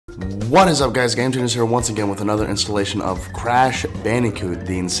What is up, guys? Game Changers here once again with another installation of Crash Bandicoot,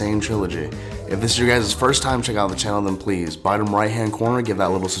 the Sane Trilogy. If this is your guys' first time checking out the channel, then please, bottom right hand corner, give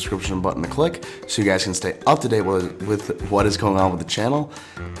that little subscription button a click so you guys can stay up to date with what is going on with the channel.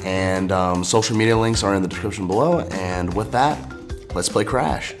 And social media links are in the description below. And with that, let's play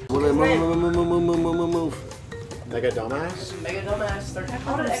Crash. Move. Mega Dumbass? Mega Dumbass.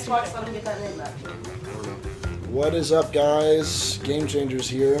 How did Xbox let him get that name back? What is up, guys? Game Changers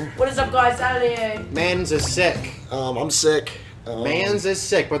here. What is up, guys? Saturday. Man's is sick. I'm sick. Man's is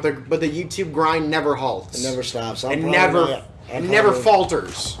sick, but the YouTube grind never halts. It never stops. It never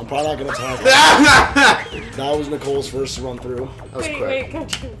falters. I'm probably not gonna talk. That was Nicole's first run through. That was quick.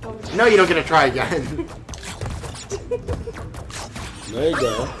 Wait. No, you don't get to try again. There you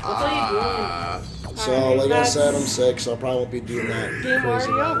go. What are you doing? So, like I said, I'm sick, so I probably won't be doing that Game crazy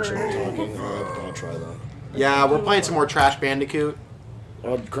already talking. over. I'll try that. Yeah, we're playing some more Trash Bandicoot.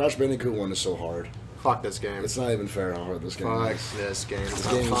 Crash Bandicoot 1 is so hard. Fuck this game. It's not even fair how hard this game Fuck is. this game. It's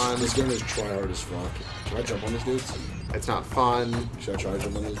not fun. This game is try hard as fuck. Can I jump on these dudes? It's not fun. Should I try to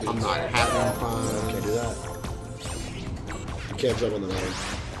jump on these dudes? I'm not having fun. Can't do that. You can't jump on the man.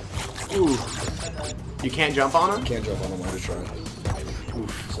 Ooh. You can't jump on him? Can't jump on them. I just tried.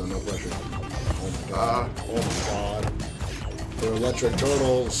 Oof. So no pressure. Oh my god. Oh my god. They're electric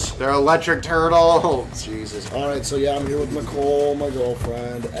turtles. They're electric turtles. Jesus. Alright, so yeah, I'm here with Nicole, my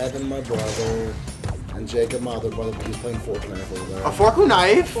girlfriend, Evan, my brother, and Jacob, my other brother, but he's playing fork knife over there. A fork and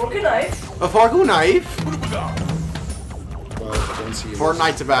knife? Fork and knife? A fork and knife? But once he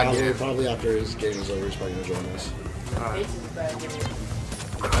Fortnite's a bad game. Probably after his game is over, he's probably gonna join us. This is a bad game.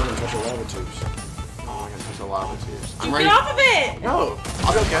 I'm gonna touch the lava tubes. Oh, I gotta touch the lava tubes. I'm Get ready. off of it! No,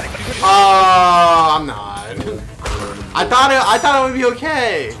 I'll be okay. Oh, I'm not. I thought it would be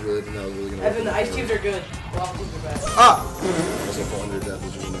okay. Really, no, really gonna Evan, the ice tubes are good. Lava tubes are bad. Also, fall under death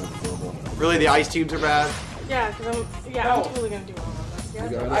is really not horrible. Really, the ice tubes are bad? Yeah, because I'm totally gonna do all of this. You Yeah.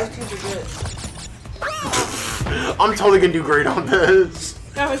 got it? Ice tubes are good. I'm totally gonna do great on this.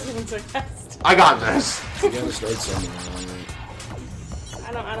 That was even sarcastic. I got this. You gotta start somewhere,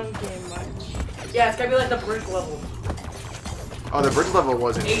 right? I don't game much. Yeah, it's gonna be like the bridge level. Oh, the bridge level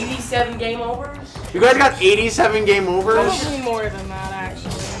wasn't. 87 game overs? You guys got 87 game overs? Probably more than that,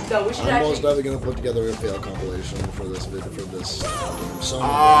 actually. No, we should I'm most actually... definitely gonna put together a fail compilation for this game.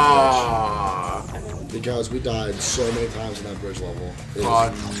 Because we died so many times in that bridge level. It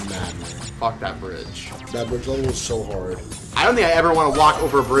was maddening. Fuck that bridge. That bridge level was so hard. I don't think I ever want to walk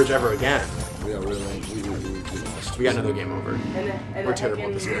over a bridge ever again. Yeah, really, we lost. We got another game over. And We're terrible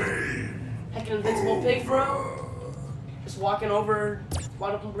at this game. Heckin' invincible pig throw. Just walking over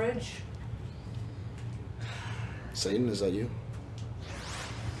Guadalupe Bridge. Satan, is that you?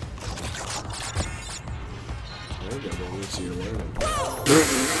 There you go, bro. We see you're learning.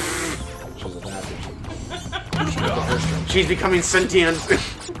 She's adapting. She's becoming sentient.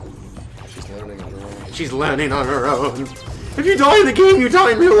 She's learning on her own. She's learning on her own. If you die in the game, you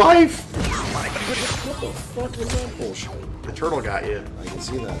die in real life. What the fuck was that bullshit? The turtle got you. I can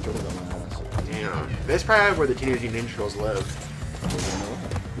see that. Turtle got my ass. Damn. That's probably where the Teenage Mutant Ninja Turtles live.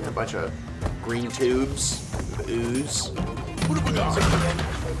 Yeah, a bunch of green tubes with ooze.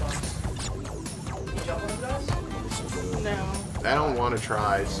 No. I don't want to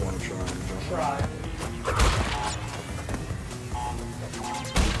try. I want to try. Try.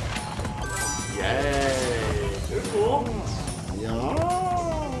 Yay. You're cool.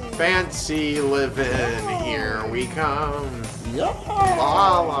 Yeah. Fancy living, here we come. Yeah.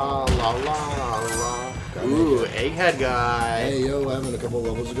 La la la la la. Ooh, egghead guy. Hey yo, Evan, a couple of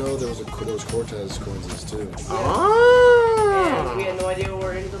levels ago, there was Cortex coins too. And Oh. we had no idea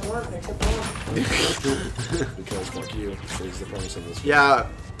where any of them were, except one. Because fuck you, is the promise of this. Yeah.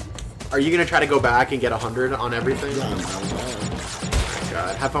 Are you gonna try to go back and get 100 on everything? Yeah, Oh my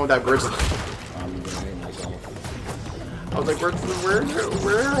god. Have fun with that bridge. I'm gonna hate myself. I was like, where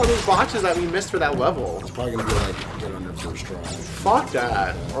are all those boxes that we missed for that level? It's probably gonna be like, get on your first try. Fuck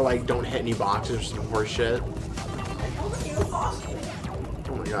that. Or like, don't hit any boxes or some horse shit.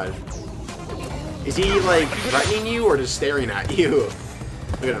 Oh my god. Is he like threatening you or just staring at you?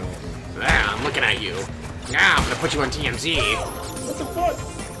 Look at him. Ah, I'm looking at you. Now I'm gonna put you on TMZ. What the fuck?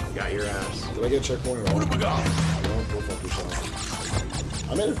 Got your ass. Did I get a checkpoint or what? No, go fuck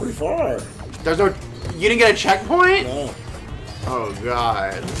yourself. I made it pretty far. There's no. You didn't get a checkpoint? No. Oh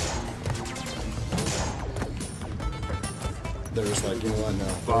god. There's like, you know what, no.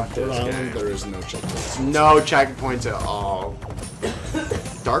 Fuck Third this Island, game. there is no checkpoints. No checkpoints at all.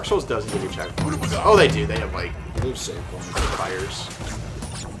 Dark Souls doesn't give you checkpoints. Oh, they do. They have like There's save points. fires.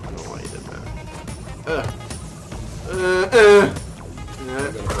 I don't know why you did that.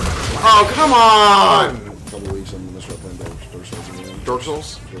 Oh, come on! Couple weeks I'm gonna start playing Dark Souls again. Dark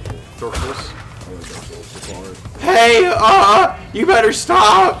Souls? Dark Souls? I like Dark Souls. It's hard. Hey, you better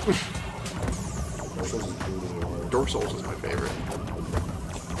stop! Dark Souls is brutally hard. Dark Souls is my favorite.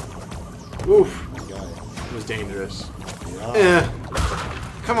 Oof. Guy. It was dangerous. Yeah.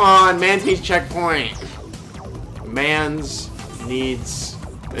 Come on, man needs checkpoint. Mans needs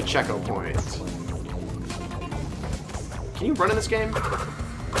a checko point. Can you run in this game?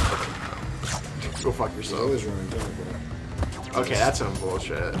 Go fuck I yourself. always running down, Okay, that's some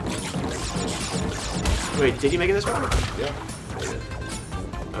bullshit. Wait, did you make it this far? yeah. I did.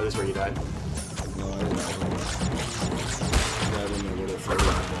 Oh, this is where you died. No, I didn't. Yeah, I didn't know where the fuck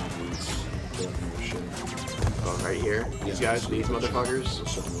Oh, right here? These guys? These motherfuckers?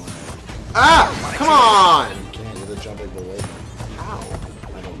 Something like Ah! Come on! that. You can't, you're jumping below them. How?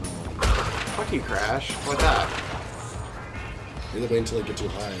 I don't know. Fuck you, Crash. What that? You have to wait until they get too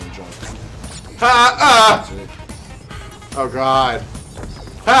high and jump. Ah! That's it. Oh god.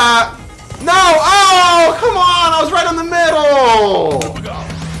 Ah! No! Oh! Come on! I was right on the middle!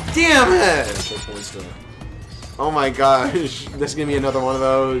 Damn it! Checkpoints to... Oh my gosh. This is gonna be another one of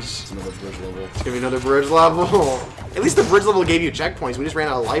those. It's another bridge level. It's gonna be another bridge level. At least the bridge level gave you checkpoints. We just ran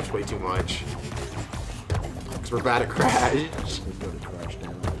out of life way too much. Because we're bad at Crash. We've got to crash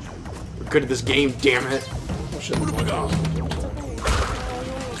down. We're good at this game, damn it. Oh shit. Oh,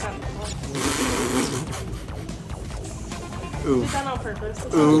 Oof. Is that on purpose?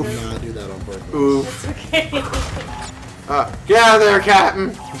 It's Oof. do not do that on purpose. Oof. okay. Get out of there, Captain!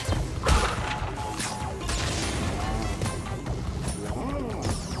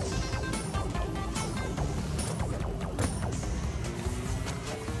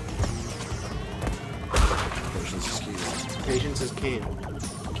 Patience is king.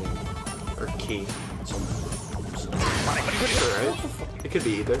 Or key. Alright. It could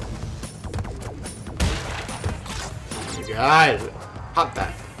be either. Oh my god. Pop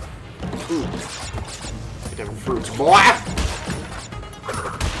that. Ooh. Get them fruits, boy!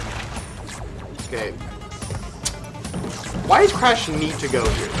 Okay. Why does Crash need to go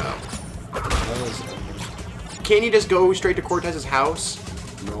here, though? Can't you just go straight to Cortex's house?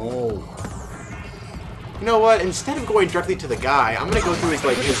 No. You know what? Instead of going directly to the guy, I'm gonna go through his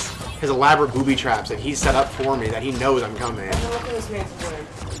his elaborate booby traps that he set up for me that he knows I'm coming. Look at this man's word.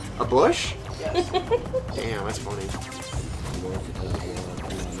 A bush? Yes. Damn, that's funny.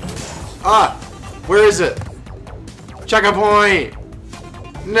 Ah! Where is it? Check a point!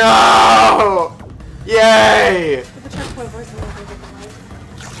 No! Yay! The checkpoint voice is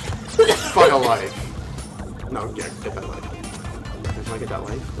not Fuck a life. No, get that life. Can I get that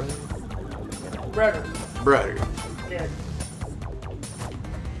life, brother? Brother. Brother. Dead.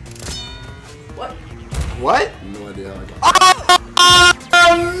 What? What? No idea how I got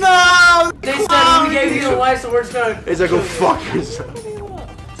Oh no! They said we gave you the life, so we're just gonna. It's like, go fuck yourself.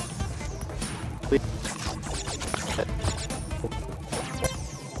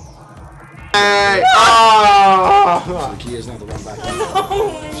 Hey! Oh! So the key is not the run back.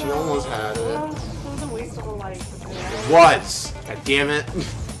 She almost had it. That was a waste of a life. Was. God damn it. That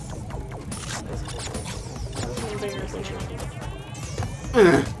was embarrassing.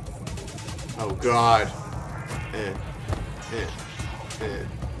 Oh god.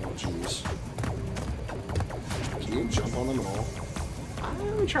 Oh jeez. Can you jump on them at all?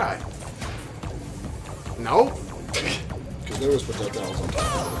 Let me try. Nope. Because there was projectiles on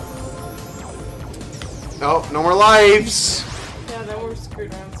top. Nope, no more lives. Yeah, then we're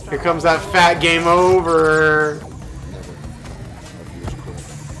screwed around. Here comes that fat game over. Never. I've used quick.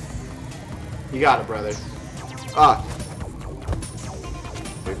 You got it, brother. Ah.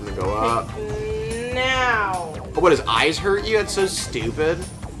 We're gonna go up. Now. Oh, what, his eyes hurt you? That's so stupid.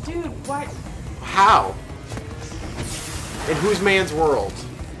 Dude, what? How? In whose man's world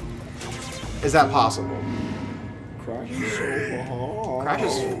is that possible? Crash is so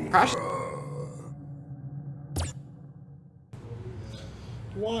hard. Crash.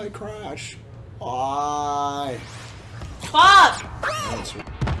 Why Crash? Why? Fuck! That's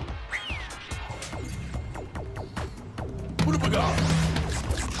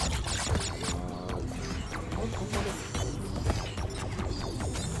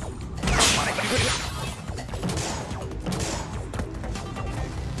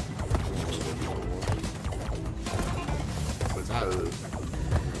What's that?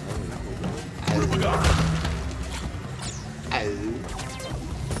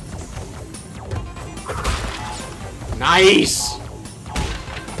 Nice!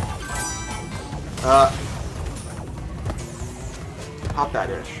 Pop that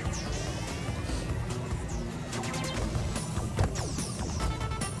ish.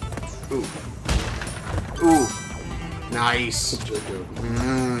 Ooh. Ooh. Nice.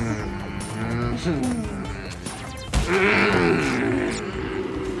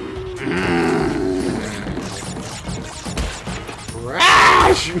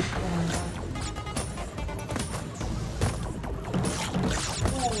 Crash!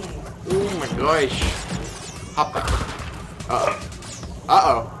 Oh my gosh. Hop back. Uh-oh.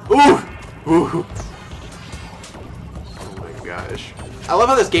 Uh-oh. Ooh! Ooh! Oh my gosh. I love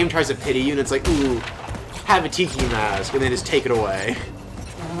how this game tries to pity you and it's like, ooh, have a tiki mask, and then just take it away.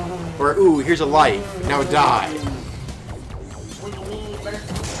 Or, ooh, here's a life, now die.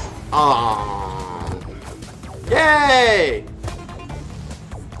 Aww. Yay!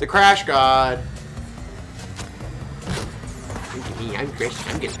 The Crash God. Look at me, I'm Crash,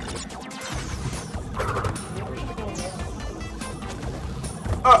 I'm getting me.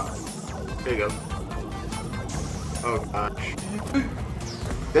 Oh! There you go. Oh gosh.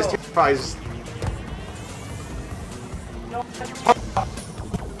 This terrifies.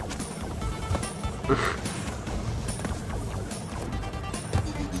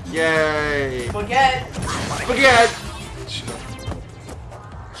 Yay! Spaghetti. Spaghetti!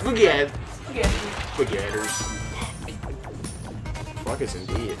 Spaghetti! Spaghetti. Spaghetters. Fuck us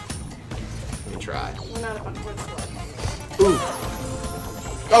indeed. Let me try. We're not about to Ooh!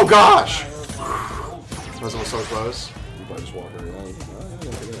 Oh gosh! That was almost so close. You probably just walk around.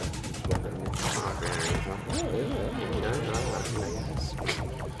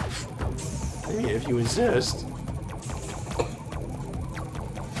 If you insist.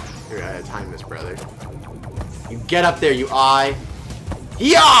 Here, I gotta time this, brother. You get up there, you eye.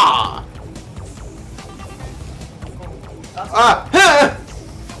 Yeah! Ah!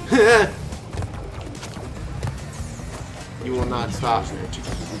 You will not stop me.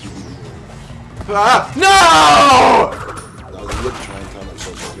 Ah! No!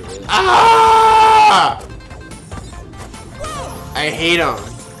 Ah! I hate him.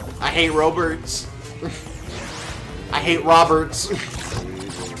 I hate Roberts. I hate Roberts.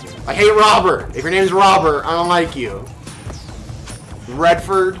 I hate Robert. If your name's Robert, I don't like you.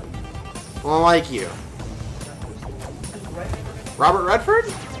 Redford, I don't like you. Robert Redford?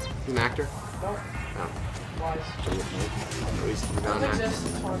 He's an actor. No. No. Why?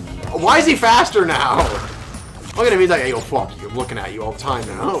 Why is he faster now? Look at him, he's like, hey, yo, fuck you. I'm looking at you all the time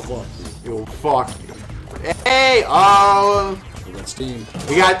now. Fuck you. Yo, fuck you. Hey, oh. We got steam.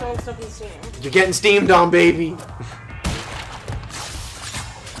 We got. You're getting steamed on, baby.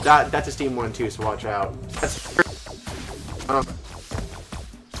 That's a steam one too, so watch out. That's.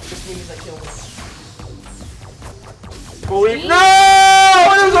 This means I killed him. Holy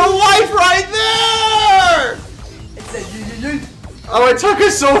no! There's a life right there! It said you. Oh, it took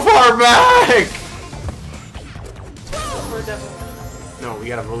us so far back! We're definitely. No, we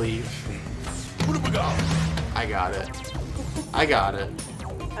gotta believe. I got it. I got it.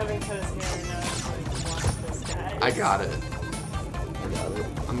 I've been cut his hair now. Like, watch this guy. I got it.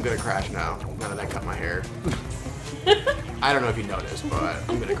 I'm gonna crash now that I cut my hair. I don't know if you noticed, but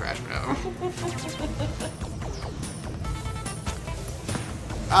I'm gonna crash now.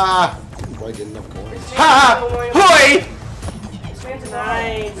 Ah! Probably getting enough coins. Ha! Hoi!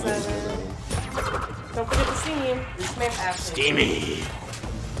 Nice. Don't forget the steam. This man actually. Steamy.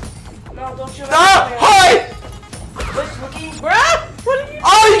 No, don't shoot. Ah! Hoi! What's looking? Bruh! What are you doing?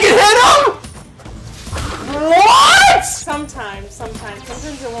 Oh, you can hit him? What? Sometimes. Sometimes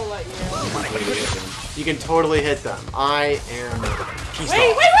it won't let you. You can totally hit them. I am peace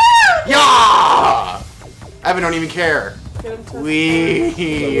Wait! Yeah! Evan don't even care. Get him to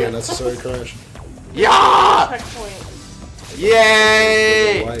We. Unnecessary crash. Yeah! checkpoint.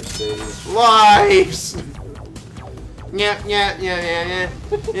 Yay! Lives, baby. Lives! Yeah, yeah, yeah, yeah, yeah.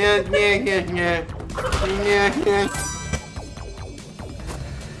 Yeah, yeah, yeah, yeah. Yeah, yeah.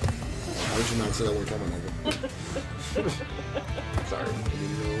 How would you not say that one coming, nigga? Sorry.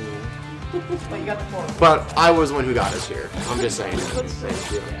 But you got the point. But I was the one who got us here. I'm just saying. I'm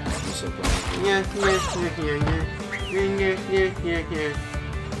so proud. Yeah, yeah, yeah, yeah, yeah. Yeah, yeah, yeah, yeah, yeah.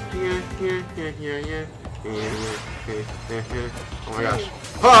 Yeah, yeah, yeah, yeah, yeah. Oh my gosh.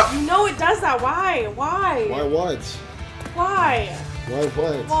 Huh! You know it does that. Why? Why? Why what? Why? Why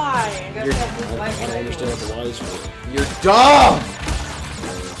what? Why? I don't understand what the why is for. You're dumb!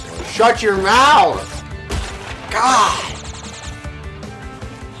 Shut your mouth! God!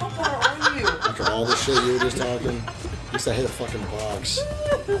 How far are you? After all the shit you were just talking, at least I hit a fucking box.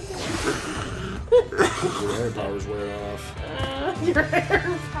 Your hair powers wear off. Your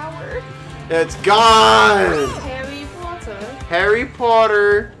hair power. It's gone! Harry Potter. Harry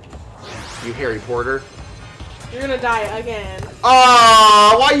Potter. You Harry Porter. You're gonna die again.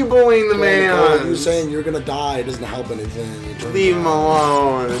 Oh, why are you bullying saying you're gonna die. It doesn't help anything. Leave him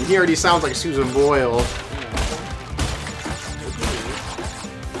alone. He already sounds like Susan Boyle.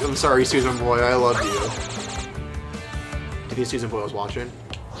 I'm sorry, Susan Boyle. I love you. Do you think Susan Boyle's watching?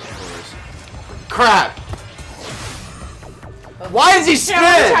 Crap! Why does he spin?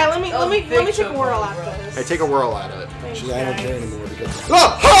 Here, let me take a whirl after this. Hey, take a whirl at it. She's like, I don't care anymore because.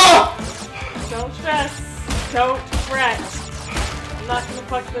 Don't stress. Don't fret. I'm not gonna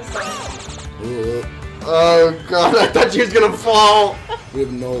fuck this up. Oh god, I thought she was gonna fall. We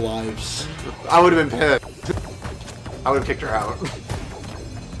have no lives. I would have been pissed. I would have kicked her out.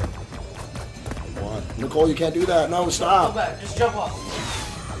 What? Nicole, you can't do that. No, Go stop. back. Just jump off.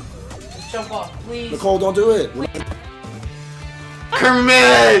 Just jump off, please. Nicole, don't do it.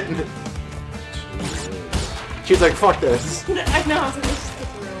 Kermit! She's like, fuck this. I know, I was like, this is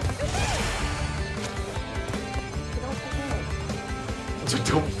the So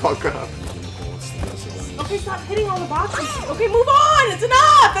don't fuck up. Okay, stop hitting all the boxes. Okay, move on. It's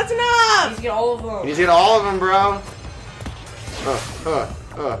enough. That's enough. He's get all of them. You need to get all of them, bro.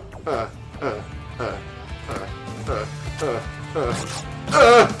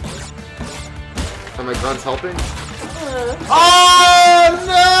 Are my grunts helping? Oh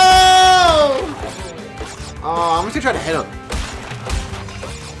no! Oh, I'm just gonna try to hit him.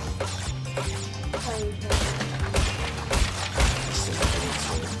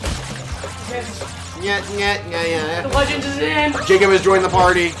 Yeah. The legend is in. Jacob has joined the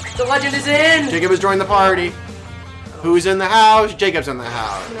party. The legend is in. Jacob has joined the party. Who's in the house? Jacob's in the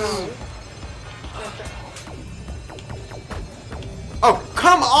house. No. Oh,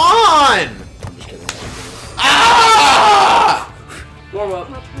 come on! Ah! Warm up.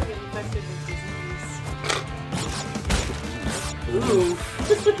 Ooh.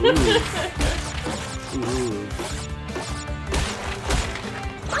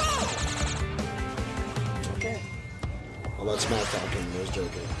 Okay. All that smack talking. There's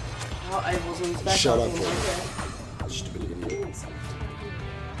Jacob. Oh, I wasn't expecting. Shut up, Okay. Stupid idiot.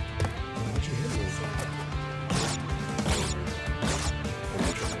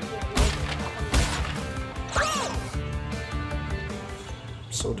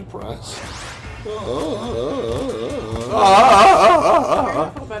 So depressed. I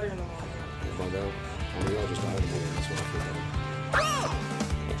feel better in the morning. Find out. I mean, I'll just die in the morning. That's what I feel better.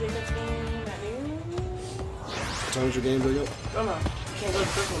 Jacob's game at noon. What time is your game, Jacob? Oh no, you can't go to the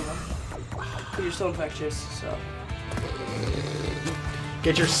first one though. But you're still infectious, so.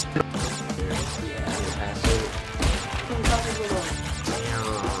 Get your.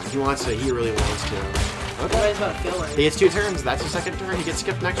 He wants to. He really wants to. Okay. About to feel right. He gets 2 turns. That's his second turn. He gets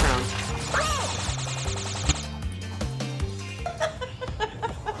skipped next round.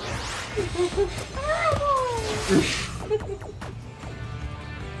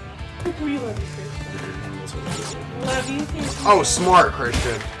 We love you, Christian. Love you, Christian. Oh, smart,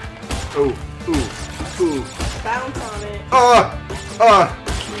 Christian. Ooh. Bounce on it.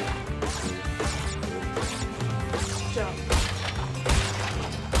 Jump.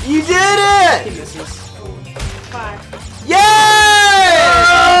 You did it! He misses. 5. Yay!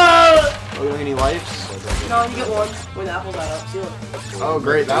 Oh, you don't get any lives? No, you get 1 when the apples add up. See, look. Oh,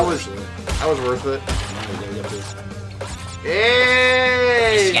 great. That was worth it.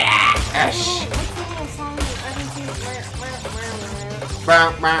 Hey! Ash! What's the little song? I didn't see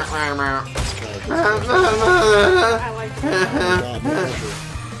I like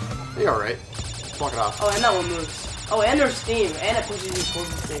it. You're alright. Walk it off. Oh, and that one moves. Oh, and there's steam. And it pushes you towards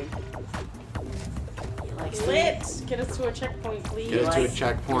the steam. Like lit. Get us to a checkpoint, please. Get us to a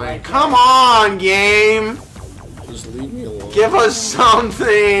checkpoint. Come on, game! Just leave me alone. Give us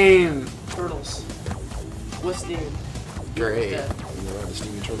something! Turtles. With steam. Great. Dead. You never had a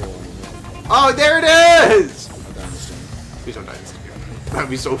steamy turtle on me. Oh, there it is! I died in the steam. Please don't die in steam. That'd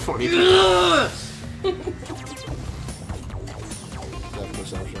be so funny. Death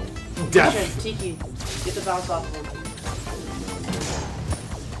perception. Death. Tiki. Get the bounce off of him.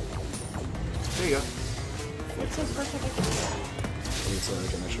 There you go. What's his first It's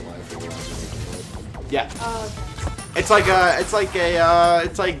like an extra life. Yeah. Oh, It's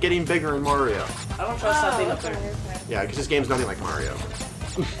like getting bigger in Mario. I don't trust that thing up there. Yeah, because this game's nothing like Mario.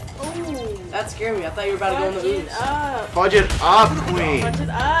 Ooh, that scared me. I thought you were about to go in the ooze. Budget up, queen. Budget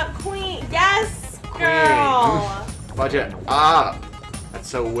up, queen. Yes, girl. Budget up. That's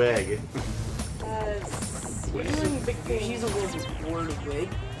so wig. Yes. You're doing big things. She's a word wig.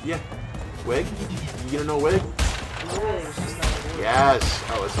 Yeah. Wig? You don't know wig? Yes.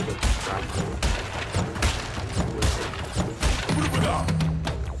 Oh, it's a good track.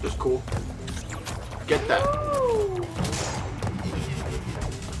 Just cool. Get that.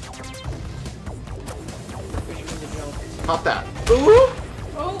 Caught that. Ooh!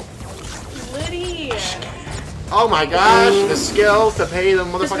 Oh, Liddy. Oh my gosh, the skills to pay the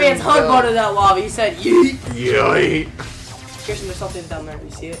motherfucking This man's hug bill. butted that lava. He said, yeet. Yeet. Christian, there's something down there. You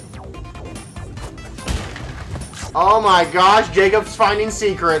see it? Oh my gosh, Jacob's finding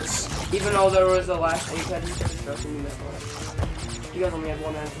secrets. Even though there was the last 8 that you kept trusting me, you guys only have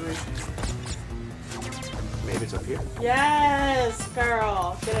 1 out of 3. Maybe it's up here. Yes,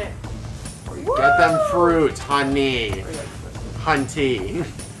 girl. Get it. Get them fruits, honey. Hunty.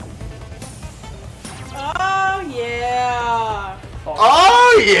 Oh, yeah.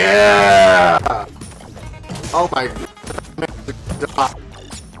 Oh yeah! Oh my god.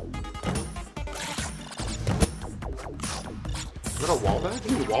 Is that a wall bounce?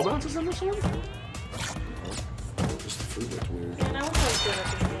 Can you wall bounces in this one? Just the food looks weird. Man, I wish I was good at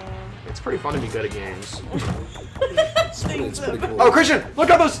this game. It's pretty fun to be good at games. It's pretty cool. Oh, Christian! Look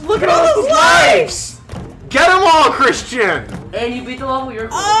at those! Look at all those lives! Get them all, Christian! And you beat the level, you're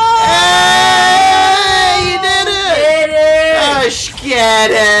cool. Hey! You did it! Get it!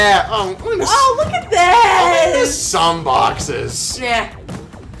 Get it! Oh, Look at there's this! some boxes. Nah.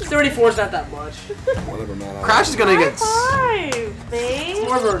 34 is not that much. Whatever, man. Crash is gonna get. High five, It's babe.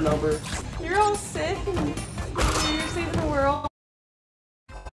 more of a number. You're all sick and you're saving the world.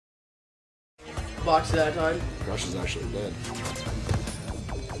 Box at a time. Crash is actually dead.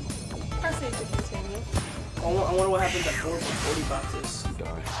 I say to continue. I wonder what happens at 40 boxes. You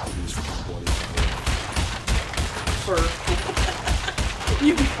die. You just become bloody. For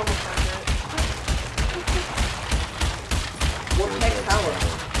You become a pirate. Cortex power.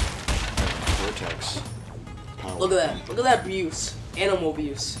 Cortex. Power. Look at that. Look at that abuse. Animal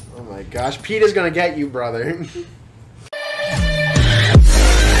abuse. Oh my gosh, Pete is gonna get you, brother.